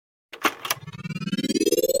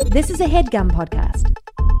This is a HeadGum podcast.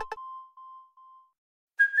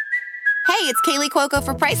 Hey, it's Kaylee Cuoco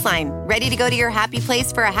for Priceline. Ready to go to your happy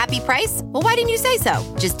place for a happy price? Well, why didn't you say so?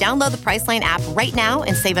 Just download the Priceline app right now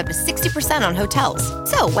and save up to 60% on hotels.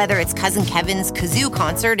 So whether it's Cousin Kevin's Kazoo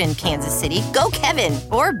Concert in Kansas City, go Kevin,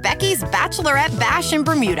 or Becky's Bachelorette Bash in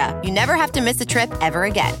Bermuda, you never have to miss a trip ever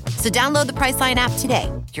again. So download the Priceline app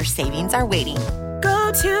today. Your savings are waiting.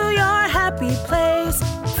 Go to your happy place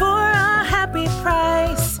for a happy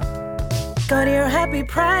price. Go to your happy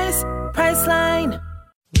price, Priceline.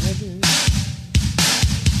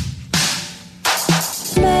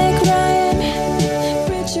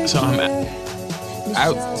 So I'm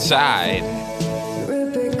outside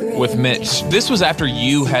with Mitch. This was after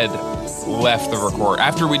you had left the record.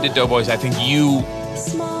 After we did Doughboys, I think you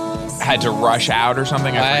had to rush out or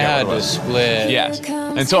something. I had to split. Yes.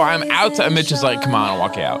 And so I'm outside. Mitch is like, come on, I'll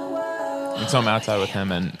walk you out. And so I'm outside with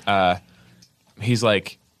him, and he's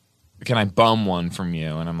like, can I bum one from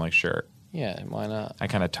you? And I'm like, sure. Yeah, why not? I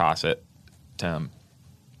kind of toss it to him.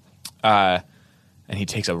 And he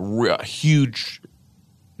takes a huge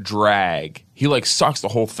drag. He like sucks the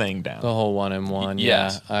whole thing down. The whole 1-in-1.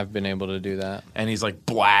 Yes. Yeah, I've been able to do that. And he's like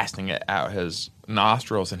blasting it out his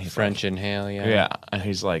nostrils, and he's French like, inhale, yeah. Yeah, and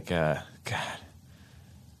he's like, God, can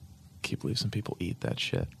you believe some people eat that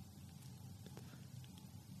shit?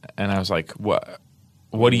 And I was like, what?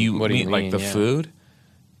 What do you mean? Like the food?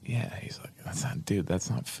 Yeah, he's like, that's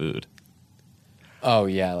not food. Oh,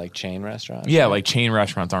 yeah, like chain restaurants? Yeah, like chain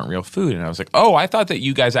restaurants aren't real food. And I was like, oh, I thought that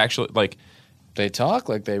you guys actually, like... They talk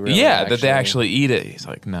like they really that they actually eat it. He's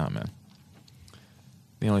like, no, man.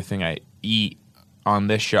 The only thing I eat on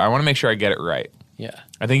this show, I want to make sure I get it right. Yeah.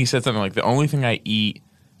 I think he said something like, the only thing I eat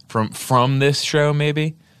from this show,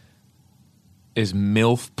 maybe, is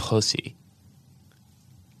MILF pussy.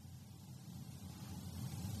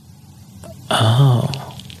 Oh.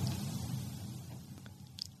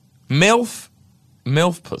 MILF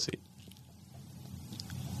pussy.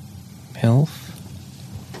 MILF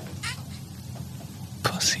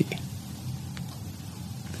pussy.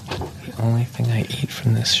 The only thing I eat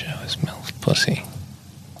from this show is MILF pussy.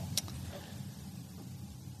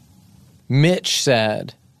 Mitch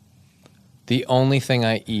said, the only thing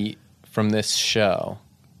I eat from this show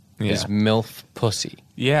is MILF pussy.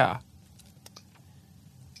 Yeah.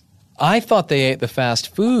 I thought they ate the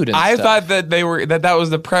fast food and I stuff. thought that that was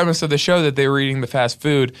the premise of the show, that they were eating the fast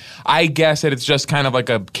food. I guess that it's just kind of like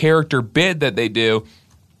a character bit that they do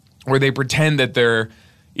where they pretend that they're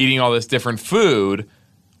eating all this different food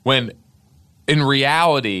when in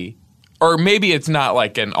reality, or maybe it's not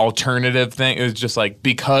like an alternative thing. It's just like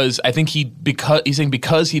because he's saying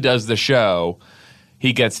because he does the show,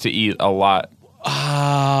 he gets to eat a lot.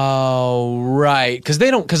 Oh, right.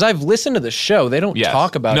 Because I've listened to the show. They don't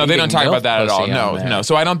talk about No, they don't talk about that at all. No. No.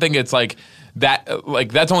 So I don't think it's like that.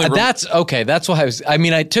 Like that's only. That's okay. That's why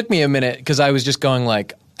it took me a minute because I was just going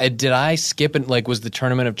like, did I skip it? Like, was the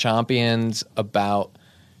Tournament of Champions about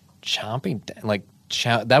chomping? Like,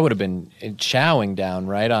 that would have been chowing down,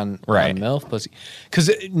 right? On MILF pussy. Because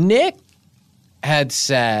Nick had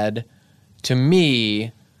said to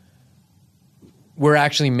me, we're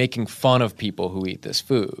actually making fun of people who eat this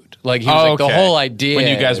food. Like, he was like, the whole idea when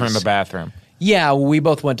you guys were in the bathroom. Yeah, we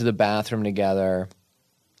both went to the bathroom together.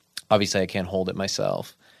 Obviously, I can't hold it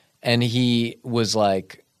myself. And he was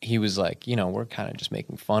like, we're kind of just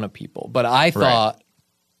making fun of people. But I thought,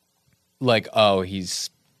 like, oh,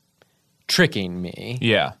 he's tricking me.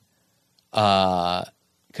 Yeah.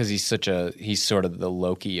 Because he's sort of the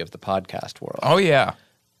Loki of the podcast world. Oh, yeah.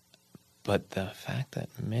 But the fact that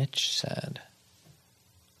Mitch said,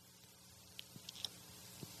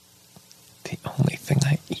 the only thing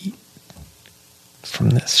I eat from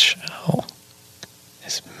this show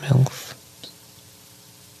is MILF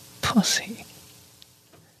pussy.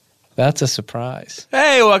 That's a surprise.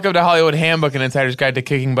 Hey, welcome to Hollywood Handbook, an insider's guide to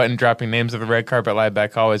kicking butt and dropping names of the red carpet, live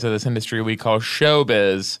back always of this industry we call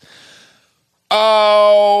showbiz.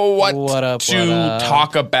 Oh, what to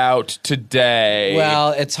talk about today?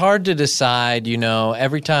 Well, it's hard to decide,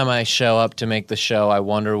 Every time I show up to make the show, I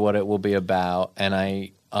wonder what it will be about, and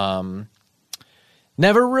I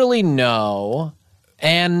never really know.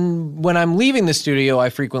 And when I'm leaving the studio, I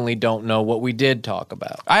frequently don't know what we did talk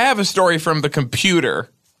about. I have a story from the computer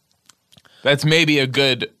that's maybe a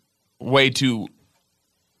good way to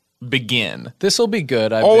begin. This will be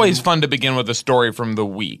good. Always fun to begin with a story from the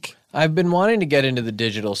week. I've been wanting to get into the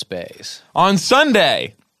digital space. On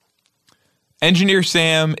Sunday, Engineer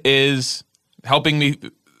Sam is helping me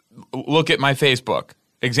look at my Facebook,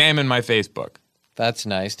 examine my Facebook. That's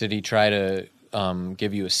nice. Did he try to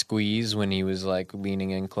give you a squeeze when he was like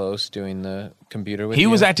leaning in close doing the computer with He you?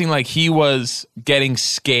 was acting like he was getting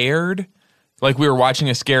scared, like we were watching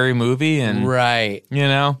a scary movie, and right. you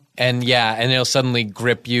know, And and it'll suddenly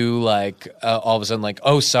grip you like all of a sudden like,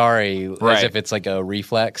 oh, sorry, Right. as if it's like a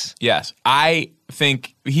reflex. yes, I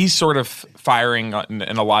think he's sort of firing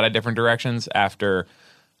in a lot of different directions. After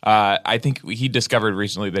I think he discovered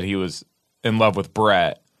recently that he was in love with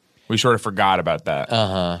Brett. We sort of forgot about that.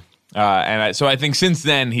 So I think since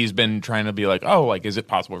then he's been trying to be like, oh, like, is it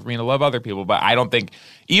possible for me to love other people? But I don't think,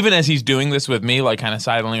 even as he's doing this with me, like kind of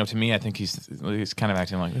sidling up to me, I think he's kind of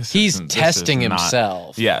acting like this. He's this testing is not-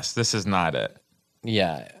 himself. Yes, this is not it.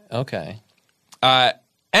 Yeah. Okay.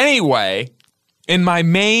 Anyway, in my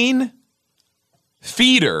main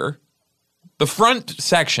feeder, the front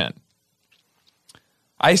section,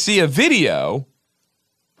 I see a video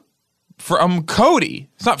from Cody.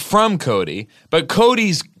 It's not from Cody, but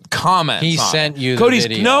Cody's comments. He on sent it. you the Cody's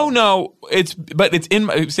video. no. It's in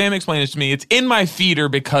my. Sam explained this to me. It's in my feeder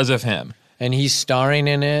because of him. And he's starring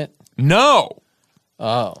in it. No,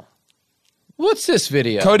 Oh. What's this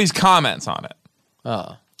video? Cody's comments on it.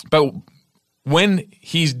 Oh. But when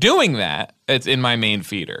he's doing that, it's in my main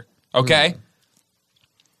feeder. Okay?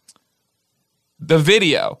 The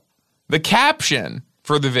video, the caption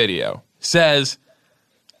for the video says,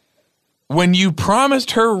 when you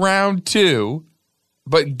promised her round 2,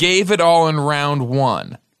 but gave it all in round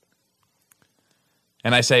 1.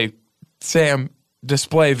 And I say, Sam,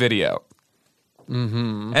 display video.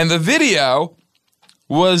 Mm-hmm. And the video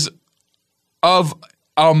was of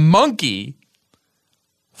a monkey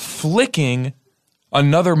flicking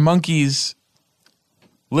another monkey's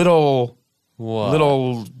little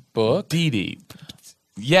book? Dee.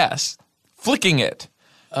 Yes, flicking it.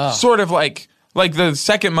 Sort of like the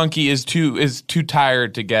second monkey is too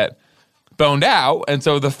tired to get boned out, and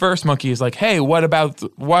so the first monkey is like, "Hey, what about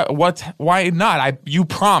why not? You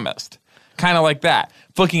promised." Kind of like that.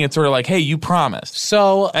 Flicking it sort of like, "Hey, you promised."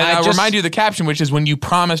 So And I'll remind you of the caption, which is when you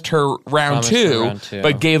promised her round 2,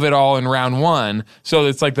 but gave it all in round 1. So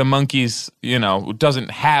it's like the monkey's, doesn't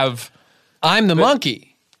have. I'm the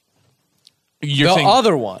monkey. You're The saying,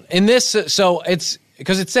 other one. In this, so it's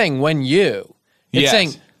because it's saying when you. It's Yes.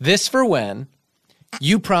 saying this for when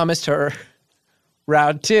you promised her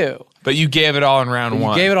round 2. but you gave it all in round You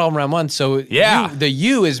 1. gave it all in round 1. So Yeah. the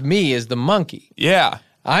you is me, is the monkey. Yeah.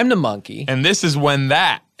 I'm the monkey, And this is when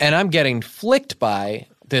that. and I'm getting flicked by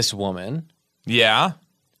this woman. Yeah.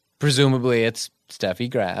 Presumably it's Steffi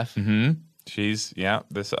Graf. She's,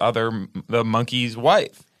 the monkey's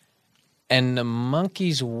wife. And the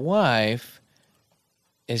monkey's wife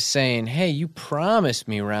is saying, hey, you promised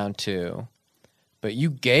me round 2, but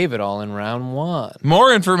you gave it all in round 1.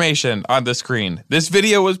 More information on the screen. This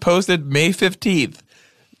video was posted May 15th.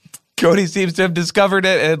 Cody seems to have discovered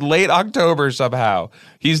it in late October somehow.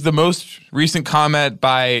 He's the most recent comment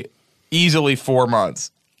by easily 4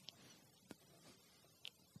 months.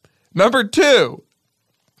 Number 2,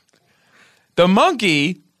 the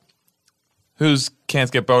monkey, who's can't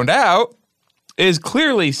get boned out, is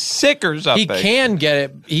clearly sick or He something. can get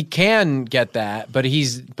it. He can get that, but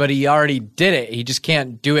he already did it. He just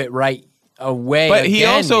can't do it right away. But he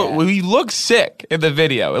again also, yet. he looks sick in the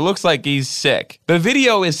video. It looks like he's sick. The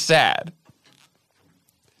video is sad.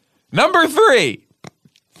 Number 3,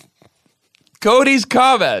 Cody's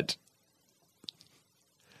comment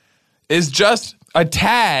is just a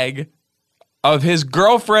tag of his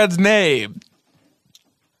girlfriend's name.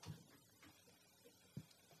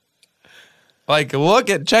 Like,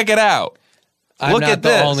 check it out. I'm Look not at the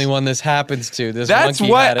this. only one this happens to. This That's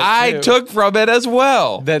monkey what had it I too. took from it as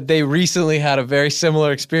well. That they recently had a very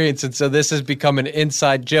similar experience, and so this has become an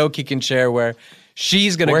inside joke he can share where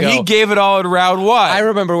she's going to Where go. he gave it all in round 1. I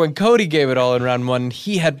remember when Cody gave it all in round 1,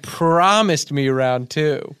 he had promised me round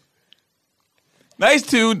 2. Nice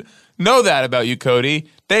to know that about you, Cody.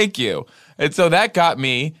 Thank you. And so that got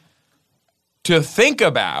me to think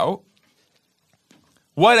about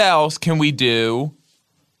what else can we do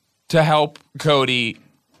to help Cody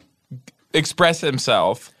express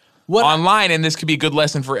himself online, and this could be a good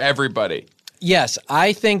lesson for everybody. Yes,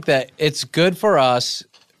 I think that it's good for us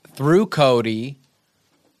through Cody,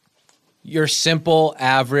 your simple,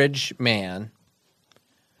 average man,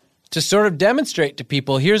 to sort of demonstrate to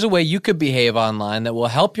people, here's a way you could behave online that will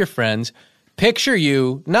help your friends picture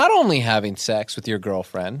you not only having sex with your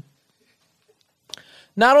girlfriend,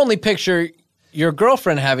 not only picture your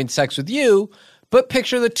girlfriend having sex with you, but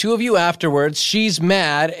picture the two of you afterwards. She's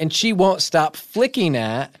mad and she won't stop flicking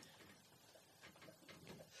at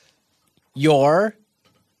your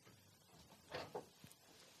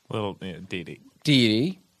Little Dee Dee. Dee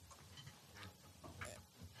Dee.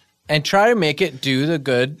 and try to make it do the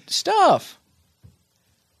good stuff.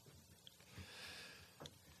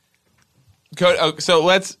 So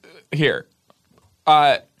let's here.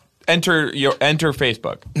 Enter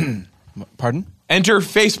Facebook. Pardon? Enter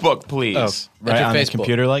Facebook, please. Right Enter on the Facebook.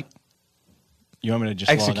 computer, like? You want me to just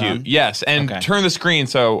log on? Execute. Yes, and Okay. turn the screen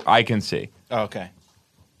so I can see. Oh, okay.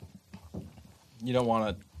 You don't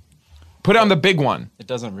want to... Put it on the big one. It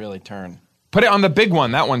doesn't really turn. Put it on the big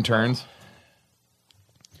one. That one turns.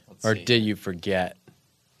 Let's Or see. did you forget?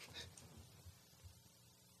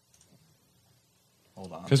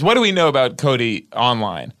 Hold on. Because what do we know about Cody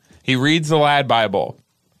online? He reads the Lad Bible.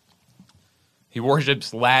 He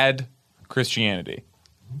worships Lad Christianity.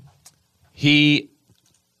 He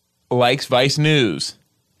likes Vice News.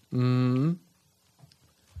 I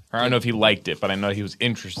don't know if he liked it, but I know he was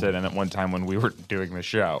interested in it one time when we were doing the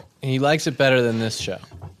show. He likes it better than this show.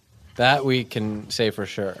 That we can say for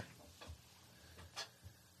sure.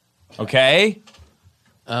 Okay?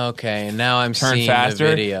 Okay, and now I'm Turn seeing faster.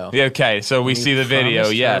 the video. Yeah, okay, so we see the video,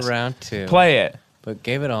 promised yes. for round 2. Play it. But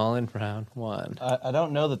gave it all in round 1. I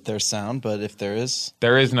don't know that there's sound, but if there is,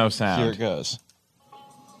 There is no here sound. it goes.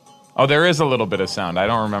 Oh, there is a little bit of sound. I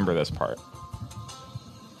don't remember this part.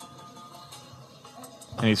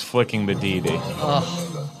 And he's flicking the DD.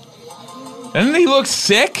 Doesn't he look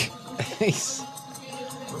sick?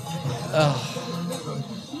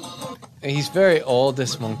 He's very old,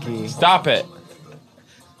 this monkey. Stop it.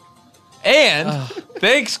 And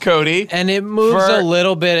thanks, Cody. And it moves For- a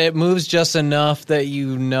little bit. It moves just enough that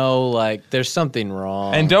you know, like, there's something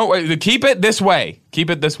wrong. And don't worry. Keep it this way.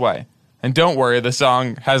 Keep it this way. And don't worry, the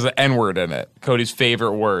song has the N-word in it. Cody's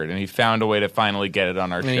favorite word. And he found a way to finally get it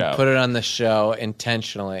on our And show. he put it on the show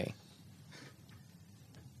intentionally.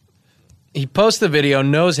 He posts the video,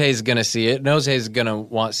 knows Hayes going to see it, knows Hayes is going to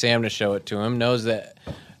want Sam to show it to him, knows that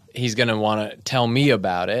he's going to want to tell me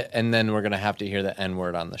about it, and then we're going to have to hear the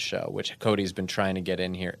N-word on the show, which Cody's been trying to get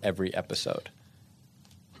in here every episode.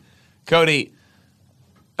 Cody,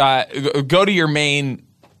 go to your main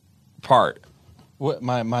part. What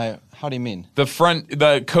my? How do you mean?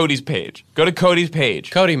 The Cody's page. Go to Cody's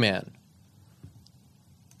page. Cody Man.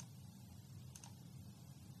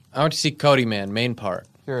 I want to see Cody Man, main part.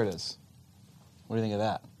 Here it is. What do you think of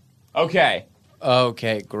that? Okay.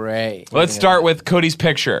 Okay, great. Let's start with Cody's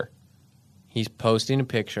picture. He's posting a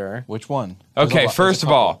picture. Which one? Okay, first of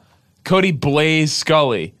all, Cody Blaze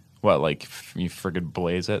Scully. What, like, you friggin'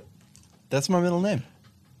 blaze it? That's my middle name.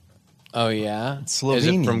 Oh, yeah? It's Is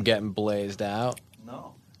it Slovenian. from getting blazed out?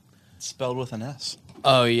 No. It's spelled with an S.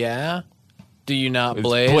 Oh, yeah? Do you not It's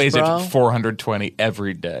blaze, bro? at 420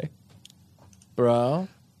 every day. Bro?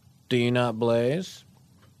 Do you not blaze?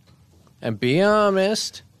 And be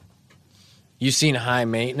honest. You seen High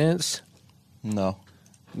Maintenance? No.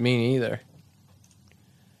 Me neither.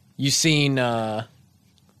 You seen, The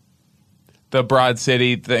Broad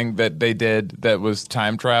City thing that they did that was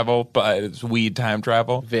time travel, but it's weed time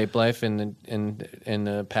travel. Vape Life in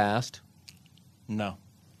the past? No.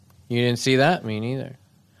 You didn't see that? Me neither.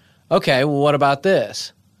 Okay, well, what about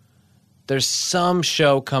this? There's some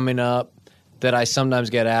show coming up that I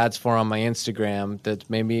sometimes get ads for on my Instagram that's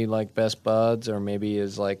maybe like Best Buds or maybe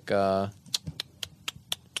is like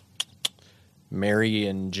Mary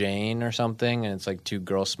and Jane or something, and it's like 2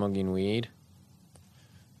 girls smoking weed.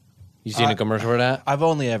 You seen a commercial for that? I've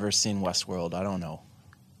only ever seen Westworld. I don't know.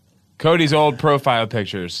 Cody's old profile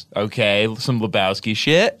pictures. Okay, some Lebowski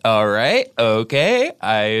shit. All right. Okay.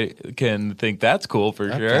 I can think that's cool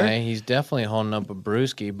for sure. Okay, he's definitely holding up a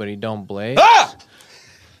brewski, but he don't blaze. Ah!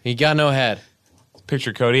 He got no head.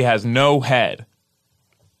 Picture Cody has no head.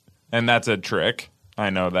 And that's a trick. I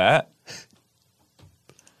know that.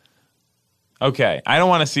 Okay. I don't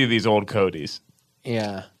want to see these old Codys.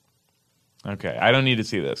 Yeah. Okay. I don't need to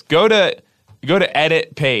see this. Go to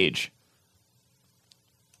edit page.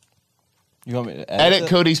 You want me to Edit it?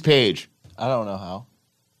 Cody's page. I don't know how.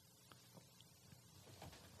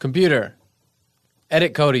 Computer.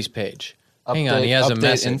 Edit Cody's page. Hang on, he has a Update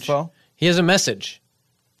message. info? He He has a message.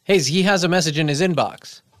 He has a message in his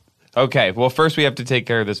inbox. Okay. Well, first we have to take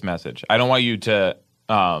care of this message. I don't want you to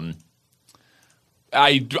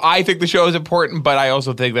I think the show is important, but I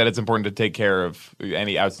also think that it's important to take care of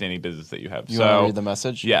any outstanding business that you have. You want to read the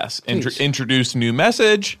message? Yes. Please. Introduce new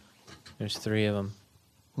message. There's 3 of them.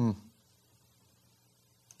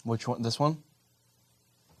 Which one? This one?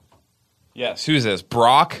 Yes. Who's this?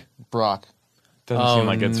 Brock? Brock. Doesn't seem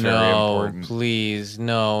like it's very important. Please,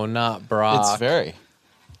 no, not Brock. It's very.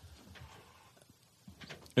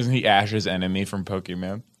 Isn't he Ash's enemy from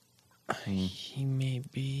Pokemon? He may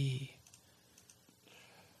be.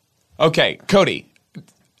 Okay, Cody.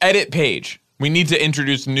 Edit page. We need to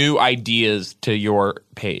introduce new ideas to your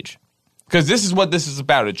page. Because this is what this is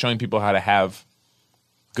about. It's showing people how to have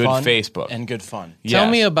good Fun Facebook. and good fun. Tell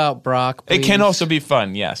Yes. me about Brock, please. It can also be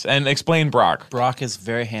fun, yes. And explain Brock. Brock is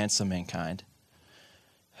very handsome and kind.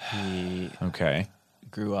 He Okay.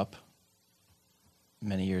 grew up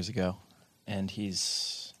many years ago, and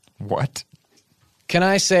he's What? Can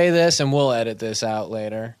I say this, and we'll edit this out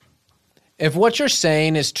later? If what you're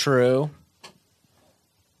saying is true,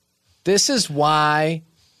 this is why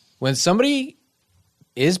when somebody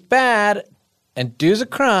is bad and does a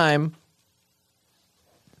crime,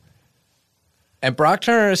 and Brock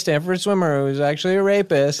Turner, a Stanford swimmer who's actually a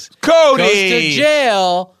rapist, Cody! goes to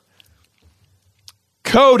jail,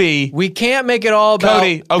 Cody! we can't make it all about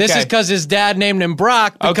Cody, this okay. is because his dad named him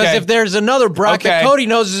Brock, because Okay. if there's another Brock that Okay. Cody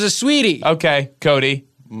knows is a sweetie. Okay, Cody.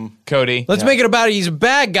 Cody. Let's make it about he's a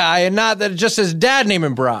bad guy and not that just his dad named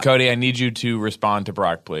him Brock. Cody, I need you to respond to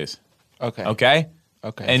Brock, please. okay. Okay?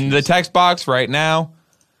 Okay. In the text box right now,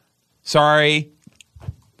 sorry,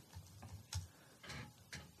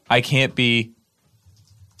 I can't be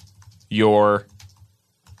your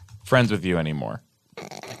friends with you anymore.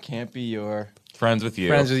 I can't be your Friends with you.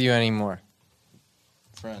 Friends with you anymore.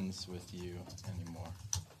 friends with you anymore.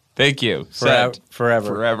 Thank you. Forever. Send. Forever.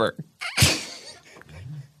 Forever.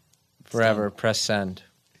 Forever. Press send.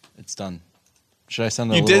 It's done. Should I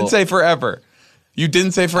send a You little... didn't say forever. You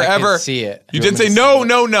didn't say I forever. can see it. You You didn't want me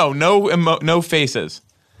say to no faces.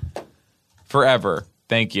 Forever.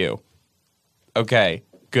 Thank you. Okay,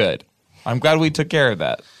 good. I'm glad we took care of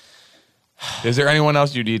that. Is there anyone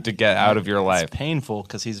else you need to get out of your life? It's painful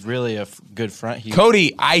because he's really a good friend.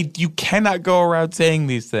 Cody, you cannot go around saying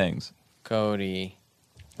these things. Cody.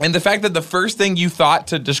 And the fact that the first thing you thought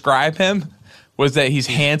to describe him was that he's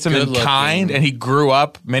handsome and good-looking. kind and he grew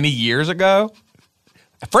up many years ago.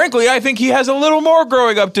 Frankly, I think he has a little more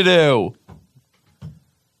growing up to do.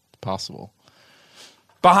 Possible.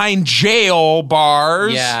 Behind jail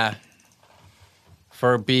bars. Yeah.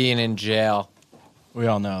 For being in jail. We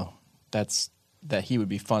all know that he would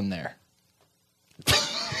be fun there.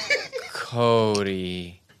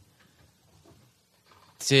 Cody.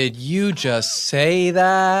 Did you just say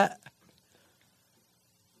that?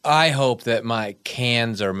 I hope that my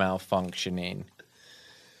cans are malfunctioning.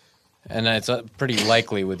 And it's pretty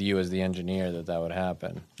likely with you as the engineer that would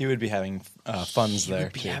happen. He would be having funds You there.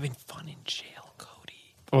 would be too. having fun in jail, Cody.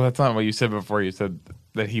 Well, that's not what you said before. You said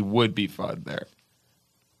that he would be fun there.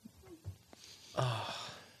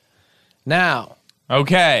 Now,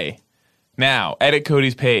 Okay. Now, edit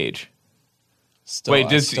Cody's page. Still, Wait,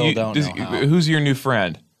 I still don't know how. who's your new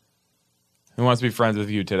friend? Who wants to be friends with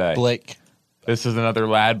you today? Blake. This is another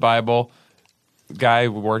Lad Bible guy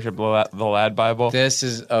who worship the Lad Bible. this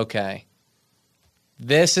is okay.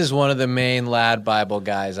 This is one of the main Lad Bible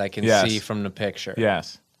guys I can Yes. see from the picture.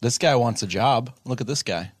 Yes. This guy wants a job. Look at this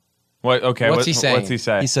guy. What? Okay. What's he saying? What's he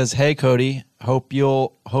say? He says, "Hey Cody, hope you're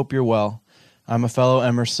well. I'm a fellow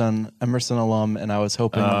Emerson alum, and I was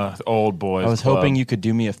hoping Old boys. I was Club. hoping you could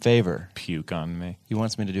do me a favor." puke on me. He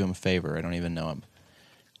wants me to do him a favor. I don't even know him.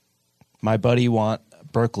 My buddy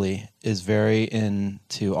Berkeley is very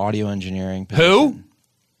into audio engineering. Who? position.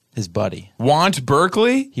 His buddy. Want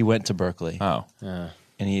Berkeley? He went to Berkeley, Oh. and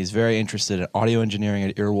he's very interested in audio engineering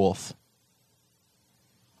at Earwolf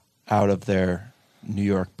out of their New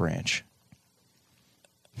York branch.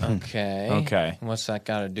 Okay. Okay. What's that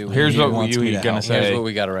got to do with Here's you? what wants you me to were gonna help. say. Here's what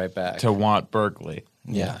we got to write back. To want Berkeley.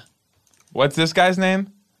 Yeah. What's this guy's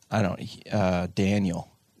name? I don't.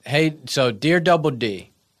 Daniel. Hey, so dear Double D,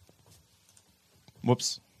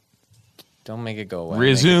 Whoops. don't make it go away.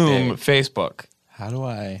 Resume Make it Facebook. How do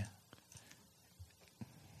I?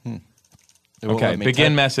 It won't Okay. let me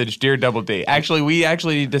Begin type. message, dear Double D. Actually, we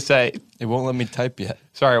need to say. It won't let me type yet.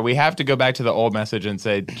 Sorry, we have to go back to the old message and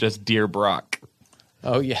say just dear Brock big.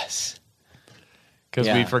 Oh yes, because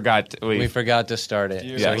Yeah. we forgot. we forgot to start it, so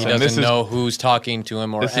Yes, he and this doesn't is- know who's talking to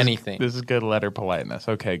him or this anything. This is good letter politeness.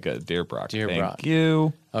 Okay, good. Dear Brock. Dear Thank Brock.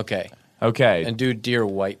 you. Okay, Okay. and do dear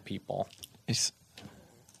white people, It's-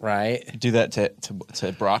 right? Do that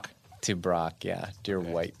to Brock. To Brock, yeah, dear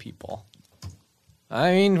white people.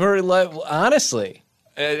 I mean, honestly,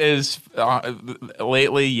 It is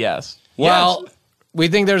lately, yes. well, we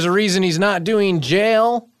think there's a reason he's not doing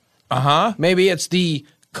jail. Uh-huh. Maybe it's the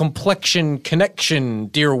complexion connection,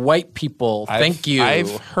 dear white people. Thank you.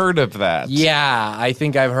 I've heard of that. Yeah, I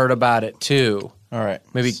think I've heard about it too. All right.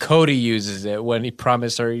 Maybe Cody uses it when he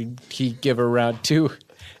promised her he'd give her round 2,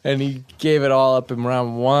 and he gave it all up in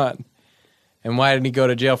round 1. And why didn't he go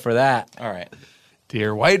to jail for that? All right.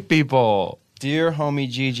 Dear white people. Dear homie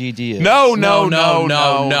Gigi Diaz. No.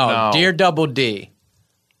 No. Dear Double D.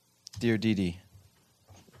 Dear DD.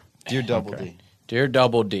 Dear Double Okay. D. Dear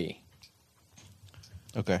Double D.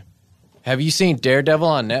 Okay. Have you seen Daredevil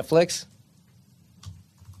on Netflix?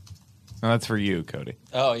 No, that's for you, Cody.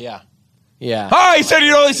 Oh, yeah. Yeah. Oh, he said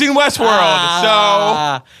you'd only seen Westworld,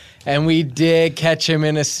 Ah, and we did catch him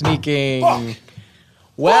in a sneaking.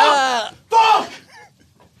 Well, Fuck!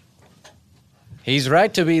 he's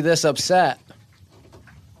right to be this upset.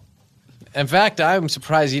 In fact, I'm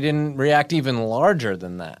surprised he didn't react even larger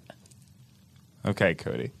than that. Okay,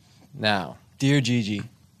 Cody. Now, Dear Gigi.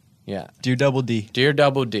 yeah. Dear Double D. Dear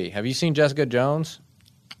Double D, have you seen Jessica Jones?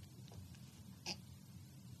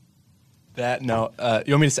 That, no.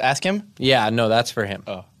 You want me to ask him? Yeah, no, that's for him.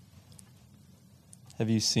 Oh. Have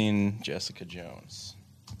you seen Jessica Jones?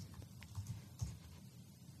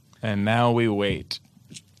 And now we wait.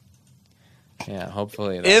 Yeah,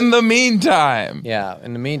 hopefully. In the meantime, Yeah,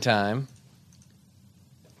 in the meantime,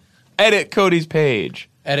 edit Cody's page.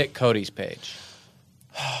 edit Cody's page.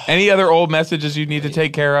 Any other old messages you need to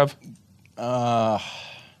take care of?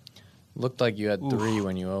 Looked like you had 3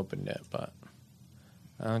 when you opened it, but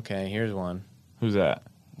okay, here's one. Who's that?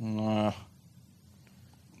 No,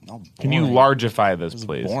 Can you boring. largify this, This is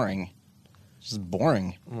please? boring. This is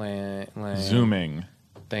boring. Zooming.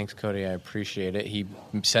 Thanks, Cody. I appreciate it. He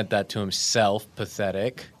sent that to himself.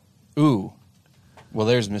 Pathetic. Ooh. Well,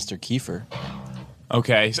 there's Mr. Kiefer.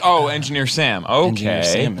 Okay. Oh, Engineer Sam. Okay. Engineer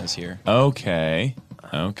Sam is here. Okay.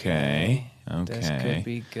 Okay. This could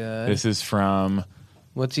be good. This is from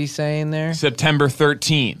What's he saying there? September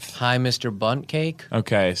 13th. Hi, Mr. Bunt Cake.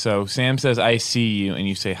 Okay, so Sam says, I see you, and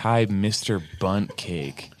you say, hi, Mr. Bunt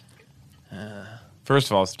Cake. First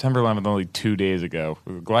of all, September 11th, only 2 days ago.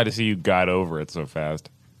 We're glad to see you got over it so fast.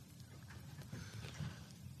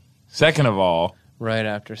 Second of all, Right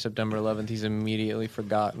after September 11th, he's immediately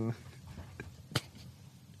forgotten.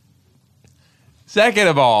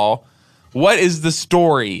 what is the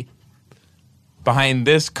story behind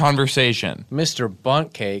this conversation? Mr.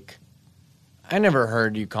 Bunt Cake. I never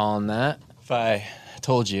heard you call him that. If I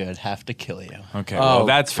told you, I'd have to kill you. Okay, Oh, well,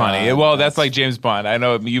 that's funny. God, Well, that's like James Bond. I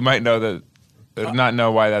know you might know that, not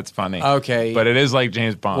know why that's funny. Okay. But it is like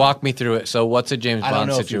James Bond. Walk me through it. So, what's a James I don't Bond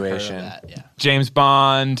know if you've heard of situation? that. Yeah. James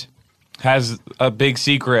Bond has a big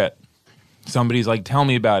secret. Somebody's like, tell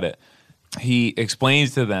me about it. He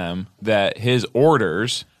explains to them that his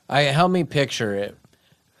orders. Help me picture it.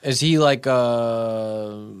 Is he like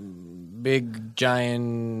a big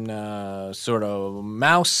giant sort of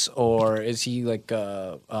mouse, or is he like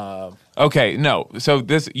a Okay, no. So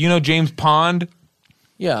this, James Pond.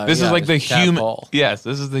 yeah? This is like the human. tadpole. Yes,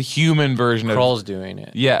 this is the human version of. Kroll's doing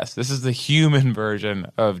it. Yes, this is the human version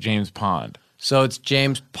of James Pond. So it's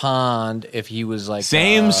James Pond if he was like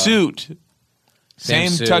Same suit, same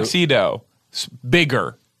suit. tuxedo,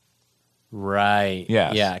 bigger. Right.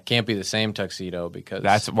 Yes. Yeah. It can't be the same tuxedo because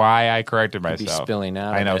That's why I corrected could be myself. spilling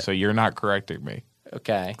out. I of know. it. So you're not correcting me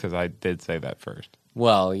Okay. because I did say that first.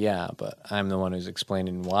 Well, yeah, but I'm the one who's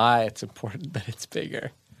explaining why it's important that it's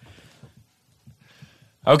bigger.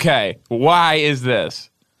 Okay, why is this?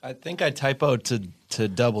 I think I typoed to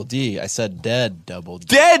Double D. I said dead Double D.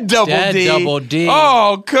 Dead Double Dead D. Double D.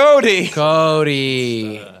 Oh, Cody.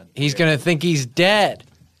 Cody, he's gonna think he's dead.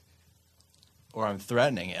 Or I'm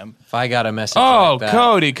threatening him. If I got a message Oh, like that,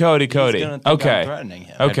 Cody. He's gonna think I'm Okay. threatening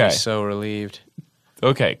him. I'd Okay. be so relieved.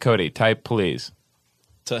 Okay, Cody, type please.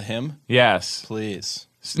 To him, Yes. please.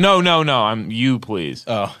 No. I'm you, please.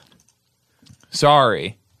 Oh,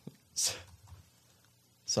 Sorry.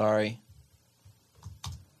 sorry.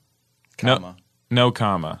 No. Comma. No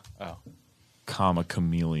comma. Oh. Comma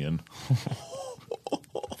chameleon.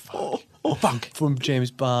 From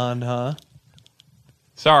James Bond, huh?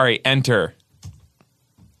 Sorry. Enter.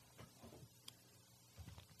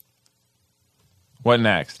 What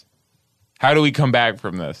next? How do we come back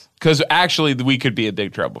from this? Because actually, we could be in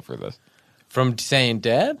big trouble for this. From saying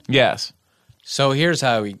dead? Yes. So here's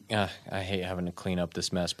how we. I hate having to clean up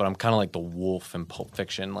this mess, but I'm kind of like the wolf in Pulp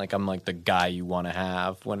Fiction. Like I'm like the guy you want to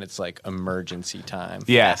have when it's like emergency time.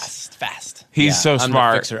 Yes. Fast. He's Yeah, so I'm the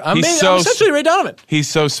smart. fixer. I'm He's essentially Ray Donovan. He's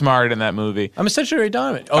so smart in that movie. I'm essentially Ray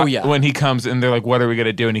Donovan. Oh yeah. When he comes and they're like, "What are we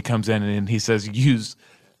gonna do?" and he comes in and he says, "Use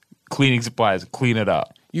cleaning supplies, clean it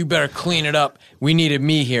up." You better clean it up. We needed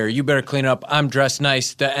me here. You better clean it up. I'm dressed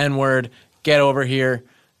nice. The N-word. Get over here.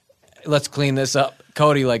 Let's clean this up.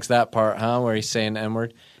 Cody likes that part, huh? Where he's saying the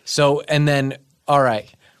N-word. So, and then, all right.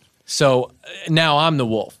 So now I'm the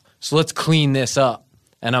wolf. So let's clean this up.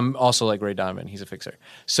 And I'm also like Ray Donovan. He's a fixer.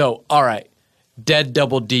 So, all right. Dead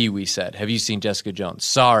Double D, we said. Have you seen Jessica Jones?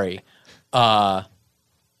 Sorry. I'm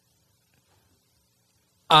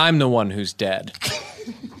the one who's dead.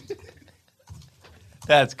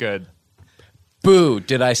 That's good. Boo,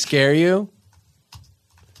 did I scare you?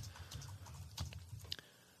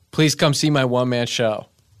 Please come see my one-man show.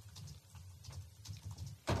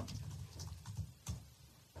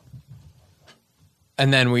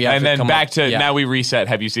 And then we have And to then come back up, to yeah. now we reset.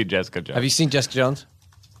 Have you seen Jessica Jones? Have you seen Jessica Jones?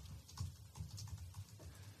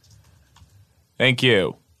 Thank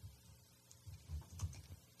you.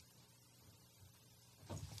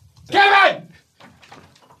 Kevin!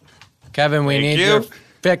 Kevin, we Thank need you. your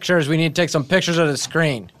pictures. We need to take some pictures of the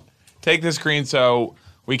screen. Take the screen so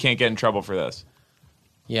we can't get in trouble for this.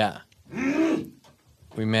 Yeah.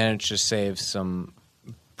 We managed to save some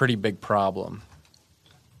pretty big problem.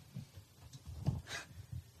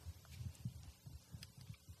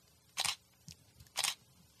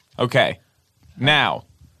 Okay. Now,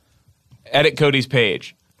 edit Cody's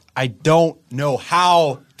page. I don't know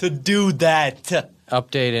how to do that.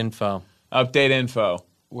 Update info. Update info.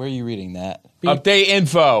 Where are you reading that? Update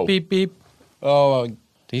info. Beep, beep. Oh,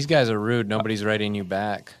 These guys are rude. Nobody's writing you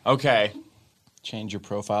back. Okay. change your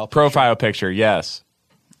profile picture. Profile picture, yes.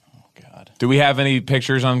 Oh, God. Do we have any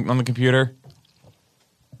pictures on the computer?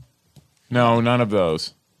 No, none of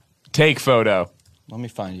those. Take photo. Let me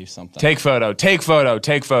find you something. Take photo. Take photo.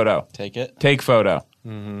 Take photo. Take it. Take photo.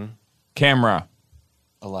 Mm-hmm. Camera.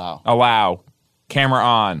 Allow. Allow. Camera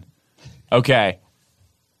on. Okay.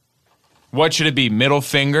 What should it be? Middle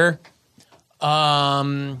finger?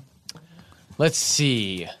 Let's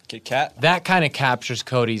see. Kit Kat. That kind of captures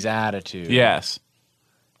Cody's attitude. Yes.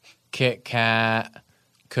 Kit Kat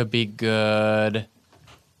could be good.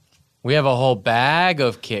 We have a whole bag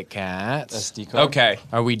of Kit Kats. SD card. Okay.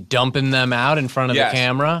 Are we dumping them out in front of Yes. the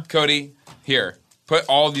camera? Cody, here. Put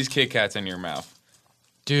all these Kit Kats in your mouth.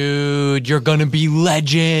 Dude, you're gonna be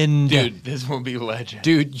legend. Dude, this will be legend.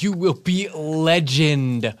 Dude, you will be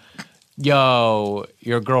legend. Yo,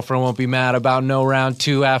 your girlfriend won't be mad about no round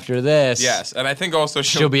 2 after this. Yes, and I think also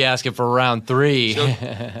She'll be asking for round 3.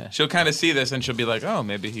 she'll kind of see this and she'll be like, oh,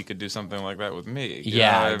 maybe he could do something like that with me. You know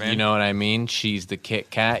Yeah, what I mean? you know what I mean? She's the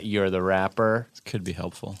Kit Kat, you're the rapper. This could be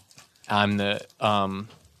helpful. I'm the,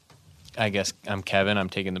 I guess I'm Kevin, I'm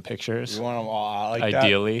taking the pictures. You want them all like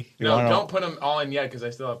Ideally. No, wanna- don't put them all in yet because I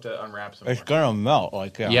still have to unwrap some. It's gonna melt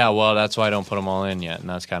like that. Yeah, well, that's why I don't put them all in yet, and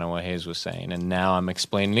that's kind of what Hayes was saying. And now I'm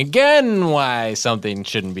explaining again why something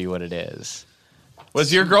shouldn't be what it is.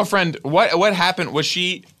 Was your girlfriend? What happened? Was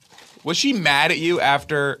she mad at you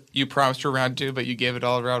after you promised her round 2, but you gave it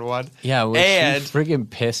all round 1? Yeah, was And- she freaking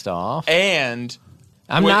pissed off? And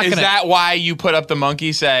I'm not is gonna. that why you put up the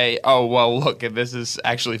monkey? Say, oh well, look, this is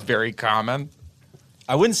actually very common.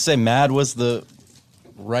 I wouldn't say mad was the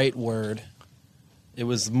right word. It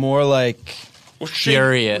was more like Was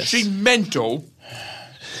Furious. Was she mental?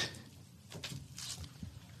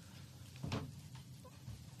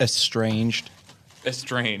 estranged.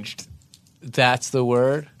 Estranged. That's the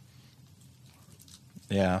word.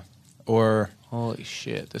 Yeah. Or Holy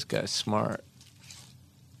shit, this guy's smart.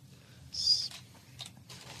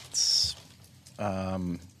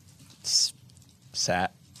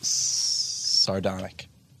 sardonic.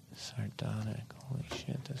 Sardonic. Holy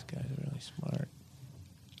shit, this guy's really smart.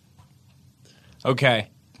 Okay.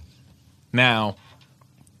 Now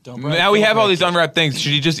Don't we have all these unwrapped things.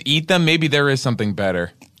 Should you just eat them? Maybe there is something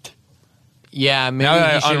better. Yeah, maybe Now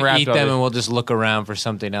that I you should unwrapped eat all them this- and we'll just look around for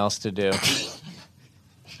something else to do.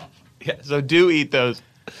 Yeah. So do eat those.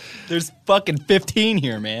 There's fucking 15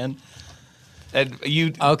 here, man. And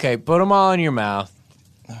you Okay, put them all in your mouth.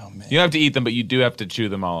 Oh man. you don't have to eat them, but you do have to chew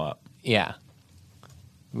them all up. Yeah.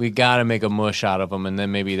 We gotta make a mush out of them, and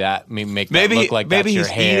then maybe that make that Maybe look like maybe that's he's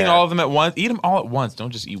your hair. eating all of them at once. Eat them all at once.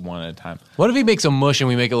 Don't just eat one at a time. What if he makes a mush and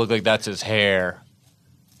we make it look like that's his hair?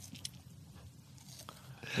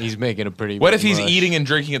 He's making a pretty. What big if he's mush. eating and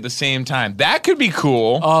drinking at the same time? That could be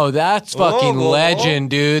cool. Oh, that's fucking legend,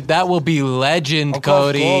 dude. That will be legend,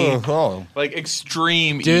 Cody. Like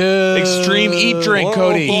extreme, Dude. extreme eat drink,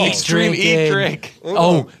 Cody. Eat Extreme eat drinking. drink.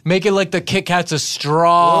 Oh, make it like the Kit Kat's a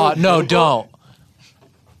straw. No, don't.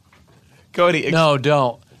 Cody, No,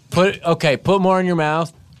 don't. Put more in your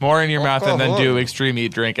mouth, more in your mouth, and then do extreme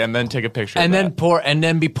eat drink, and then take a picture. and of then that. and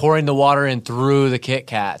then be pouring the water in through the Kit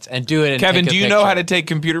Kats, and do it. And Kevin, take a do you know picture. how to take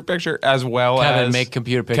computer picture as well Kevin, as make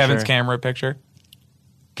computer picture. Kevin's camera picture?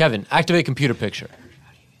 Kevin, activate computer picture.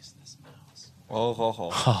 Oh, ho, ho.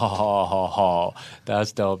 Ho, ho, ho, ho.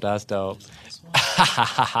 That's dope. That's dope.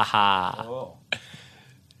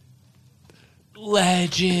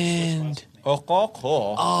 Legend. Oh, ho,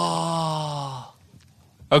 ho. Oh.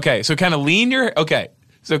 Okay, so kind of lean your. Okay,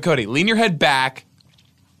 so Cody, lean your head back.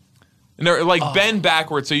 No, like bend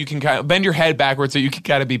backwards so you can kind of bend your head backwards so you can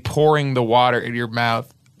kind of be pouring the water in your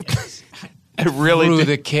mouth. really through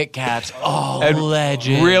the Kit Kats. Oh,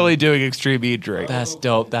 legend. Really doing extreme eat drink. That's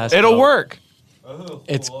dope. It'll work.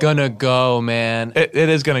 It's gonna go, man. It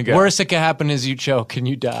is gonna go. Worst that can happen is you choke and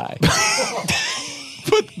you die.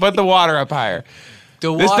 Put the water up higher. It's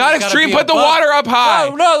It's not extreme. Put the water up high.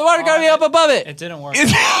 No, the water gotta be up above it. It didn't work.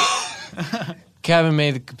 Kevin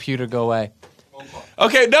made the computer go away.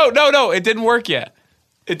 Okay, no. It didn't work yet.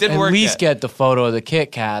 It didn't work At least yet. get the photo of the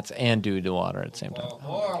Kit Kats and do the water at the same time.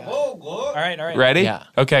 All right. Ready? Yeah.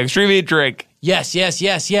 Okay, extreme eat drink. Yes.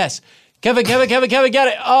 Kevin, get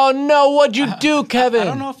it. Oh, no, what'd you do, Kevin? I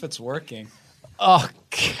don't know if it's working. Oh,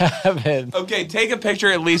 Kevin. Okay, take a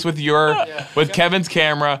picture at least with Kevin's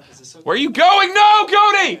camera. Where are you going? No,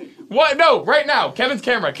 Cody! What? No, right now. Kevin's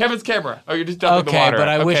camera. Oh, you're just dumping the water. Okay, but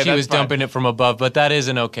I wish he that's was fine. dumping it from above, but that is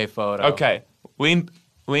an okay photo. Okay, lean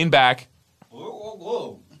back.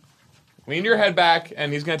 Lean your head back,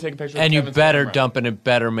 and he's going to take a picture of And you Kevin's better camera. dump it and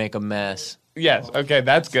better make a mess. Yes, okay,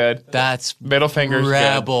 that's good. That's Middle finger's good.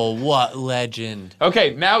 rebel. What legend.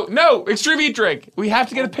 Okay, now, no, extreme eat drink. We have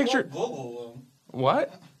to get a picture.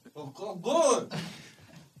 What?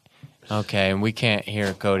 Okay, and we can't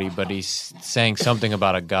hear Cody, but he's saying something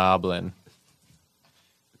about a goblin.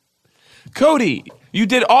 Cody, you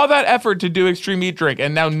did all that effort to do extreme eat drink,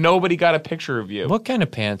 and now nobody got a picture of you. What kind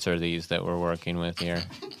of pants are these that we're working with here?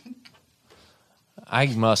 I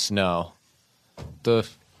must know. The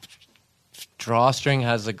drawstring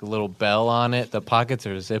has like a little bell on it. The pockets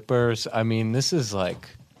are zippers. I mean, this is like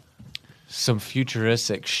some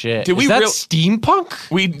futuristic shit. Did we is that real- steampunk?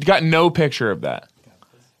 We got no picture of that.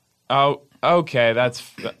 Oh, okay,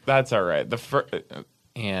 that's all right.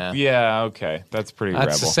 Yeah. Yeah, okay, that's pretty That's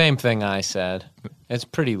rebel. the same thing I said. It's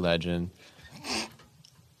pretty legend.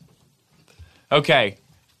 Okay,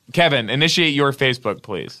 Kevin, initiate your Facebook,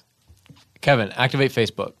 please. Kevin, activate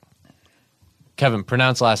Facebook. Kevin,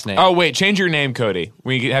 pronounce last name. Oh, wait, change your name, Cody.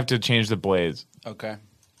 We have to change the blaze. Okay.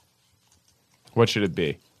 What should it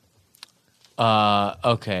be?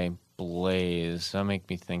 Okay, Blaze. That make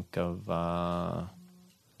me think of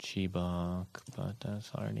Chibok, but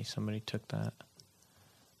that's already somebody took that.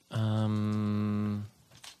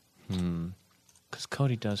 Because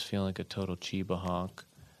Cody does feel like a total Chibahawk.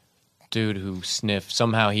 Dude who sniffs.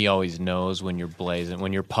 Somehow he always knows when you're blazing,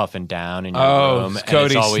 when you're puffing down in your room. And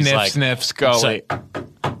Cody it's always sniff, like, sniff, Scully.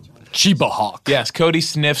 Chibahawk. Yes, Cody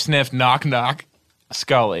sniff, knock, knock,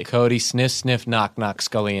 Scully. Cody sniff, knock, knock,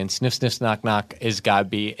 Scully, and sniff, knock, knock is gotta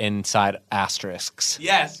be inside asterisks.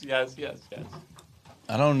 Yes.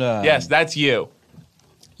 I don't Yes, that's you.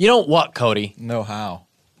 You don't what, Cody? know how.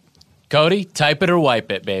 Cody, type it or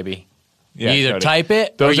wipe it, baby. Yeah, you either Cody. type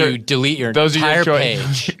it Those or are- you delete your Those entire are your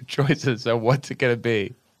page. choices. So what's it going to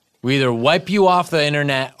be? We either wipe you off the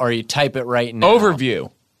internet or you type it right now. Overview.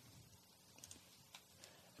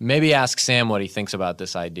 Maybe ask Sam what he thinks about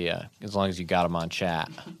this idea, as long as you got him on chat.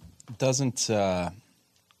 Doesn't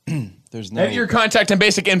there's no Edit your contact and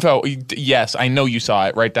basic info. Yes, I know you saw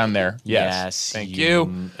it right down there. Yes. Thank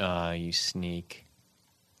you. You sneak.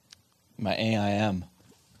 my AIM,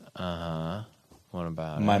 What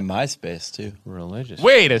about my it? MySpace too. Religious?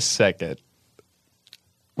 Wait a second.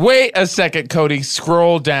 Cody.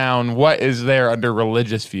 Scroll down. What is there under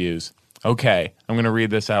religious views? Okay, I'm going to read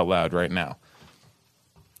this out loud right now.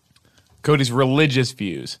 Cody's religious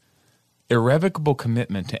views. Irrevocable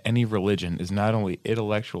commitment to any religion is not only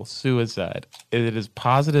intellectual suicide, it is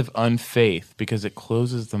positive unfaith because it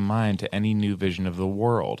closes the mind to any new vision of the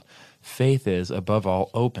world. Faith is, above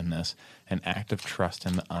all, openness, an act of trust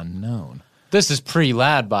in the unknown. This is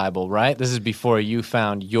pre-Lad Bible, right? This is before you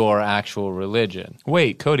found your actual religion.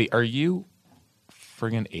 Wait, Cody, are you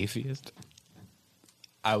friggin' atheist?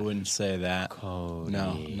 I wouldn't say that. Cody.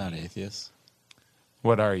 No, not atheist.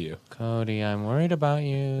 What are you? Cody, I'm worried about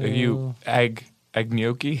you. Are you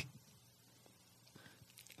gnocchi?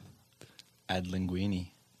 Ad linguini.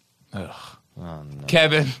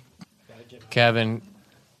 Kevin, edit Kevin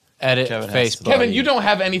has to Facebook. Kevin, you don't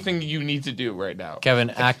have anything you need to do right now. Kevin,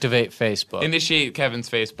 activate Facebook. Initiate Kevin's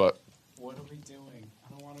Facebook. What are we doing?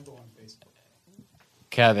 I don't want to go on Facebook.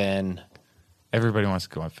 Kevin. Everybody wants to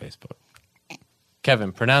go on Facebook.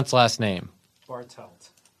 Kevin, pronounce last name. Bartelt.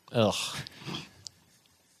 Ugh.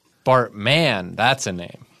 Bartman, that's a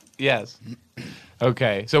name. Yes.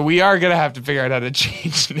 Okay, so we are going to have to figure out how to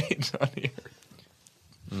change names on here.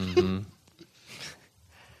 Mm-hmm.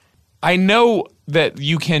 I know that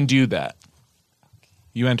you can do that.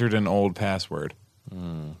 You entered an old password.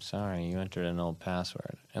 Sorry, you entered an old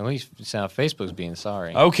password. At least now Facebook's being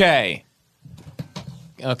sorry. Okay.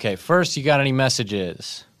 Okay, first, you got any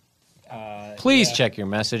messages? Please Yeah, check your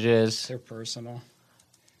messages. They're personal.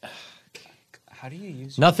 How do you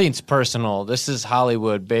use Nothing's personal. This is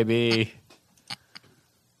Hollywood, baby.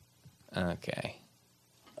 Okay.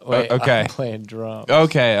 Wait, okay. I'm playing drums.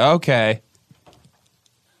 Okay.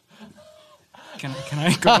 Can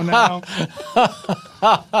I go now?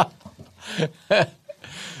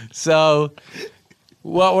 So,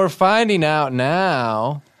 what we're finding out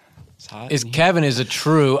now It's hot is in here. Kevin is a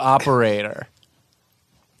true operator.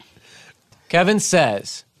 Kevin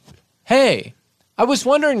says, "Hey, I was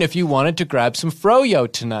wondering if you wanted to grab some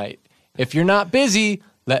froyo tonight. If you're not busy,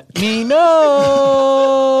 let me know."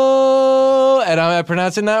 And am I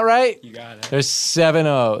pronouncing that right? You got it. There's 7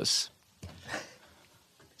 O's.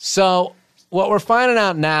 So what we're finding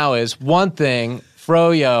out now is one thing,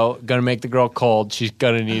 froyo gonna make the girl cold. She's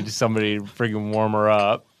gonna need somebody to freaking warm her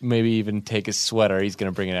up. Maybe even take his sweater. He's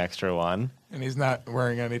gonna bring an extra one. And he's not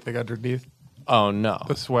wearing anything underneath Oh no.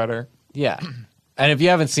 the sweater. Yeah. And if you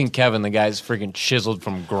haven't seen Kevin, the guy's freaking chiseled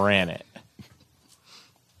from granite.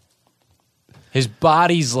 His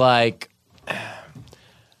body's like...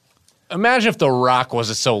 Imagine if The Rock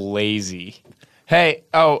wasn't so lazy. Hey,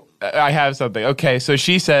 I have something. Okay, so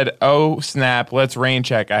she said, "Oh snap, let's rain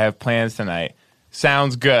check. I have plans tonight."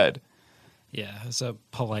 Sounds good. Yeah, it's a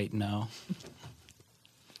polite no.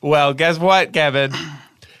 Well, guess what, Kevin?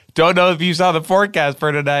 Don't know if you saw the forecast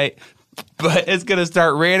for tonight, but it's gonna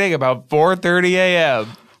start raining about 4:30 a.m.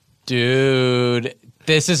 Dude,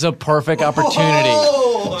 this is a perfect opportunity.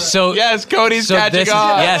 So Yes, Cody's so catching this is-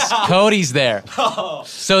 on. Yes, Cody's there.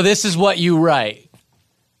 So this is what you write.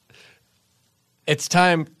 It's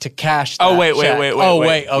time to cash that Oh wait. check. Oh,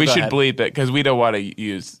 we go should ahead. bleep it because we don't want to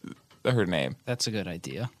use her name. That's a good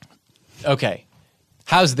idea. Okay.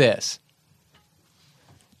 How's this?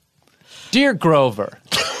 Dear Grover,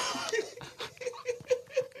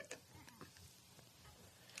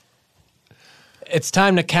 it's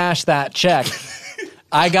time to cash that check.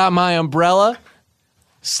 I got my umbrella.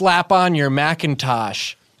 Slap on your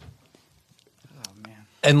Macintosh. Oh man.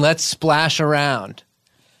 And let's splash around.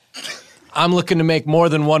 I'm looking to make more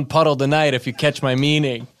than one puddle tonight, if you catch my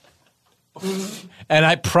meaning. And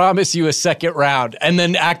I promise you a second round. And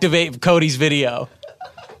then activate Cody's video.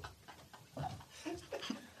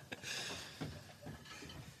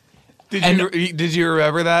 Did you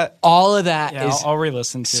remember that? All of that Yeah, is I'll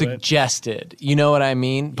re-listen to it. suggested. You know what I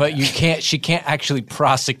mean? But she can't actually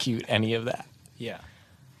prosecute any of that. Yeah.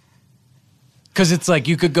 Because it's like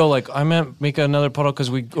you could go like, I meant make another puddle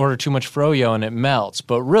because we order too much froyo and it melts.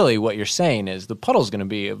 But really what you're saying is the puddle's going to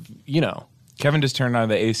be, Kevin just turned on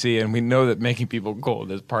the AC, and we know that making people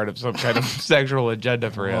cold is part of some kind of sexual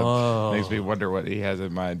agenda for him. Makes me wonder what he has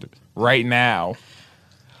in mind right now.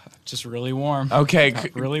 Just really warm. Okay,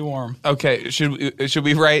 Really warm. okay. Should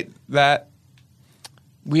we write that?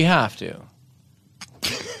 we have to.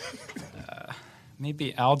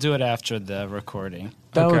 Maybe I'll do it after the recording.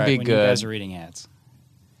 That would Okay. be When you guys good. are reading ads.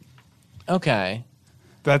 Okay.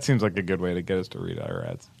 That seems like a good way to get us to read our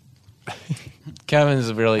ads.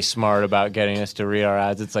 Kevin's really smart about getting us to read our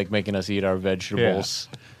ads. It's like making us eat our vegetables.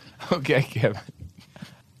 Okay, Kevin.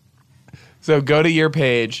 So go to your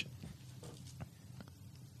page.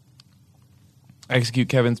 Execute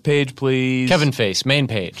Kevin's page, please. Kevin Face, main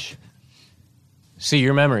page. See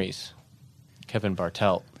your memories. Kevin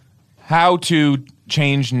Bartelt. How to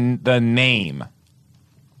change the name.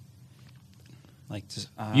 Like just,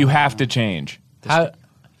 You have to change. How?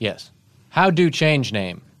 Yes. How do change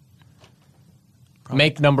name?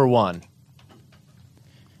 Make number 1.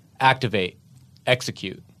 Activate.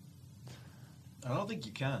 Execute. I don't think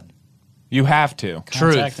you can. You have to. contact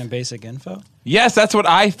Truth. and basic info. Yes, that's what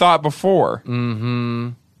I thought before.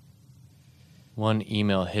 One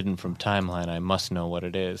email hidden from timeline. I must know what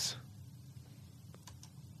it is.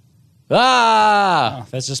 Ah! Oh,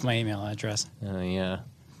 that's just my email address. Yeah.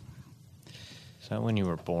 Is that when you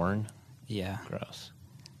were born? Yeah. Gross.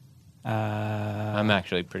 Uh, I'm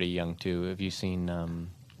actually pretty young too. Have you seen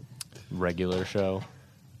Regular Show?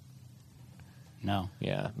 no.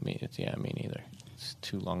 Yeah, me neither. It's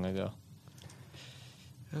too long ago.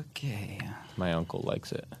 Okay. My uncle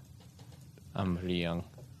likes it. I'm pretty young.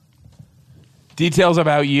 Details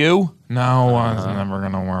about you? No, it's never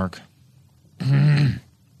going to work.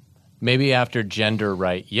 Maybe after gender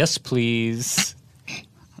right. Yes, please.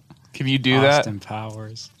 Can you do Austin that?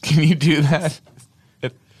 Powers. Can you do that?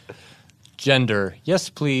 Gender. Yes,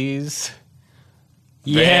 please.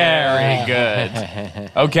 Very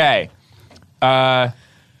good. Okay. Add,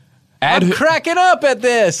 I'm cracking up at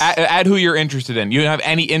this. add who you're interested in. You have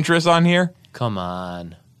any interest on here? Come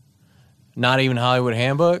on. Not even Hollywood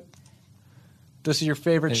Handbook? This is your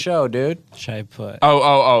favorite show, dude. Should I put?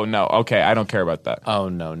 Oh, no. Okay, I don't care about that. Oh,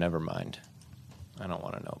 no, never mind. I don't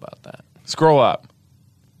want to know about that. Scroll up.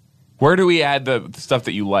 Where do we add the stuff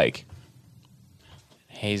that you like?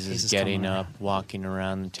 Hayes is is getting coming up, walking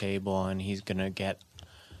around the table, and he's going to get...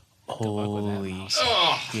 Holy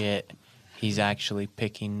shit. He's actually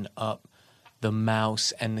picking up the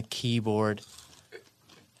mouse and the keyboard.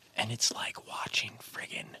 And it's like watching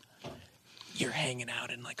friggin'... You're hanging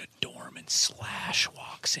out in like a dorm and Slash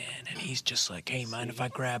walks in and he's just like, hey, mind if I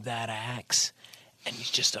grab that axe? And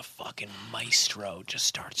he's just a fucking maestro, just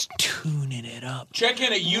starts tuning it up. Check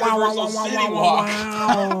in at Universal City Walk.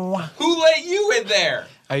 Who let you in there?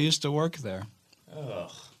 I used to work there.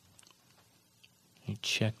 Ugh. He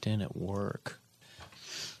checked in at work.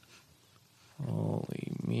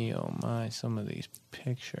 Holy me, oh my, some of these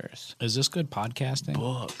pictures. Is this good podcasting?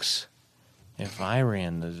 Books. If I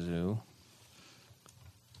ran the zoo,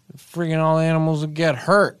 friggin' all animals would get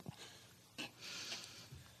hurt.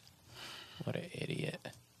 What an idiot.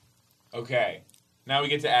 Okay. Now we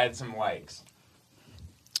get to add some likes.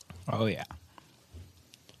 Oh, yeah.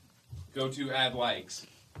 Go to add likes.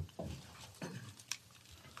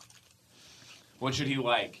 What should he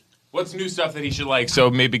like? What's new stuff that he should like so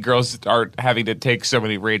maybe girls aren't having to take so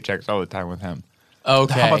many raid checks all the time with him?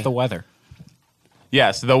 Okay. How about the weather?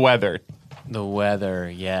 Yes, the weather. The weather,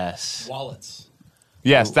 yes. Wallets.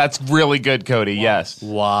 Yes, that's really good, Cody. Yes.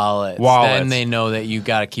 Wallets. Wallets. Then they know that you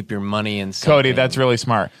got to keep your money in something. Cody, that's really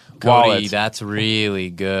smart. Cody, Wallets. that's really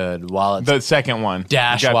good. Wallets. The second one.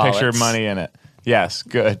 Dash you got a picture of wallets. money in it. Yes,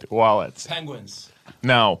 good. Wallets. Penguins.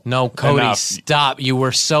 No. No, Cody, Enough. stop. You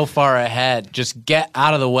were so far ahead. Just get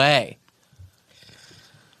out of the way.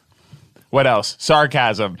 What else?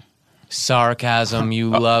 Sarcasm. Sarcasm, you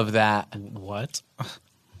love that. What?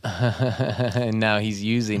 And now he's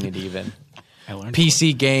using it even. I learned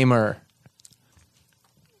PC Gamer.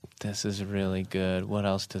 This is really good. What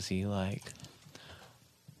else does he like?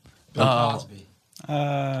 Bill Cosby.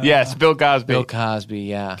 Yes, Bill Cosby. Bill Cosby,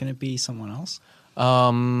 yeah. Can it be someone else?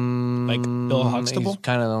 Like Bill Huxtable? He's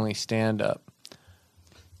kind of the only stand-up.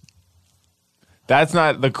 That's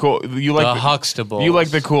not the cool. You like The Huxtables. You like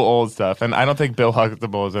the cool old stuff, and I don't think Bill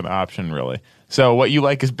Huxtable is an option really. So what you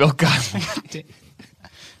like is Bill Cosby.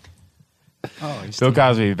 Oh, he's Bill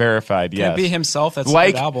Cosby verified. Can Yes. it be himself? That's a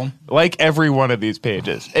like good album. like every one of these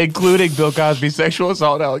pages, including Bill Cosby's sexual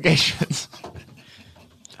assault allegations.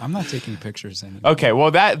 I'm not taking pictures anymore. Okay,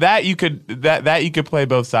 well that you could play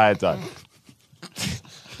both sides on.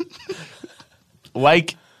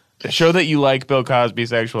 Like, show that you like Bill Cosby's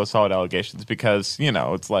sexual assault allegations because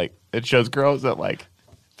it's like it shows girls that like.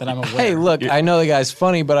 That I'm aware. Hey, look, I know the guy's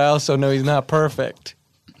funny, but I also know he's not perfect.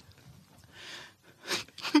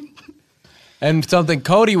 And something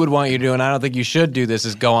Cody would want you to do, and I don't think you should do this,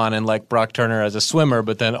 is go on and like Brock Turner as a swimmer,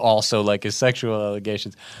 but then also like his sexual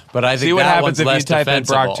allegations. But I think See what that happens one's if less you type in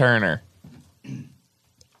defensible. Brock Turner.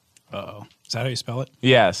 Uh-oh. Is that how you spell it?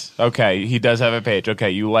 Yes. Okay. He does have a page.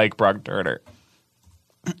 Okay. You like Brock Turner.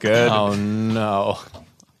 Good. Oh no.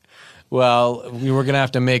 Well, we were gonna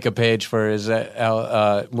have to make a page for his,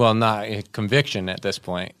 not conviction at this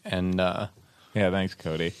point, and Yeah. Thanks,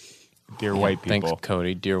 Cody. Dear white people. thanks,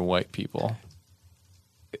 Cody, dear white people.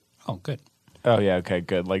 Oh, good. Oh yeah. Okay.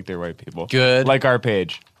 Good. Like dear white people. Good. Like our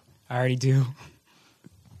page. I already do.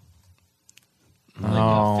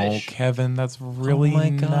 Oh, Kevin, that's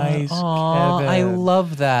really nice. Aw, Kevin. I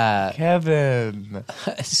love that. Kevin.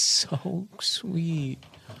 It's so sweet.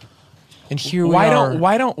 And here we are.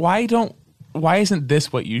 Why isn't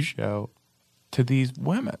this what you show to these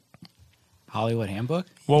women? Hollywood Handbook?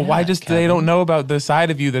 Well, why just they Kevin. don't know about the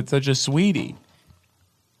side of you that's such a sweetie?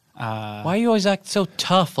 Why you always act so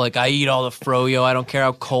tough? Like, I eat all the froyo. I don't care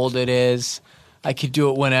how cold it is. I could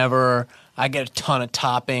do it whenever. I get a ton of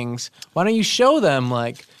toppings. Why don't you show them,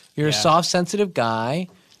 like, you're a soft, sensitive guy.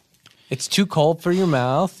 It's too cold for your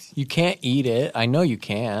mouth. You can't eat it. I know you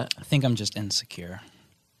can't. I think I'm just insecure.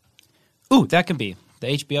 Ooh, that could be the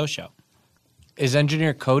HBO show. Is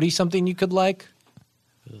Engineer Cody something you could like?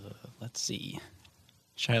 Let's see.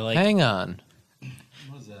 Should I like... Hang on.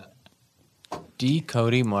 What is that? D.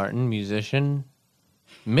 Cody Martin, musician,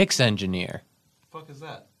 mix engineer. The fuck is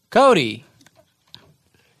that? Cody,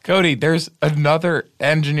 Cody, there's another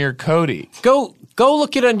engineer, Cody. go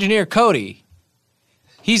look at Engineer Cody.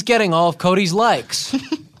 He's getting all of Cody's likes.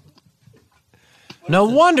 No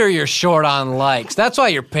wonder you're short on likes. That's why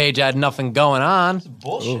your page had nothing going on.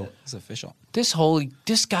 Bullshit. Ooh, it's official. This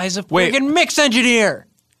guy's a Wait. friggin' mix engineer.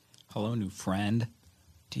 Hello, new friend.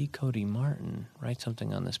 D. Cody Martin, write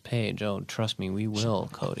something on this page. Oh, trust me, we will,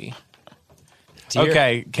 Cody. Dear,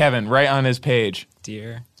 Okay, Kevin, right on his page.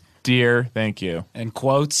 Dear. Dear, thank you. And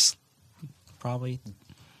quotes, probably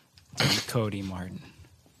Dear Cody Martin.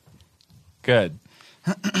 Good.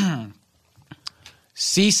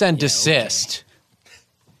 Cease and desist.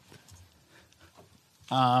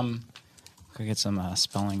 Could get some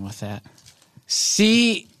spelling with that.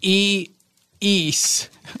 C-E-ease.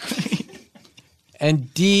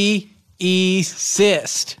 And D-E-sist.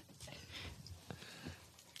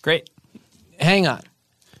 Great. Hang on.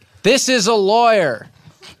 This is a lawyer.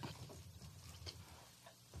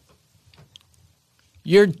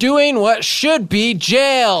 You're doing what should be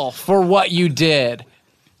jail for what you did.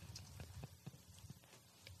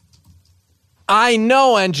 I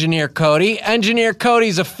know Engineer Cody. Engineer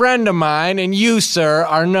Cody's a friend of mine, and you, sir,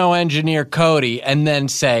 are no Engineer Cody. And then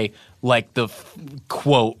say, like the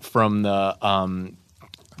quote from the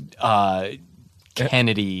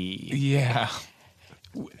Kennedy. Yeah.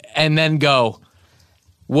 And then go,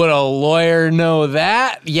 would a lawyer know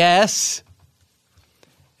that? Yes.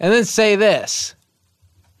 And then say this.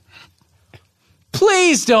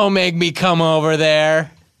 Please don't make me come over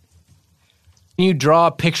there. Can you draw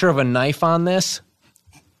a picture of a knife on this?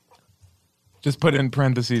 Just put in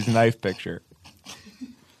parentheses knife picture.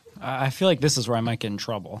 I feel like this is where I might get in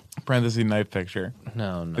trouble. Parentheses knife picture.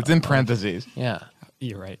 No. It's in parentheses. Yeah.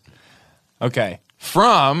 You're right. Okay.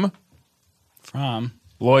 From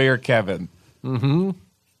Lawyer Kevin.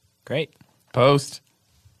 Great. Post.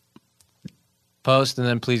 Post, and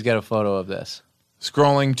then please get a photo of this.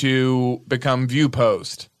 Scrolling to become view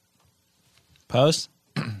post. Post.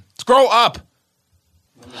 Scroll up.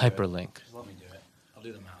 Hyperlink. Let me do it. I'll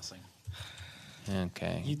do the mousing.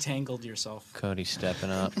 Okay. You tangled yourself. Cody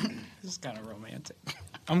stepping up. This is kind of romantic.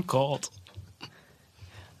 I'm cold.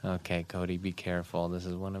 Okay, Cody, be careful. This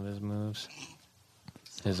is one of his moves.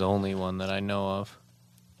 His only one that I know of.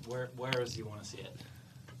 Where does he want to see it?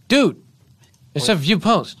 Dude, it's a view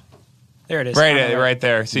post. There it is. Right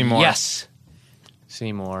there. See more. Yes.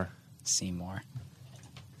 See more. See more.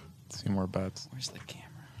 See more butts. Where's the camera?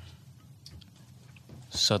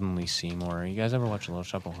 Suddenly Seymour. You guys ever watch Little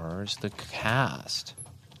Shop of Horrors? The cast.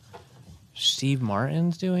 Steve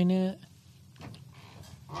Martin's doing it.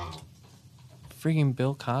 Freaking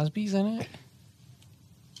Bill Cosby's in it.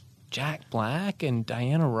 Jack Black and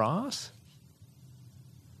Diana Ross.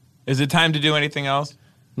 Is it time to do anything else?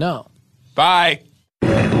 No. Bye.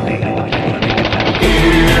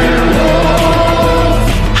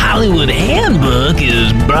 Hollywood Handbook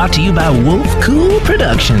is brought to you by Wolf Cool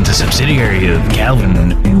Productions, a subsidiary of Calvin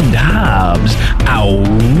and Hobbes. Ow,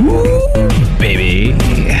 baby.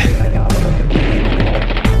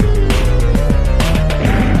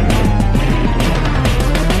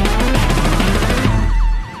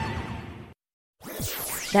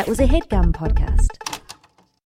 That was a HeadGum podcast.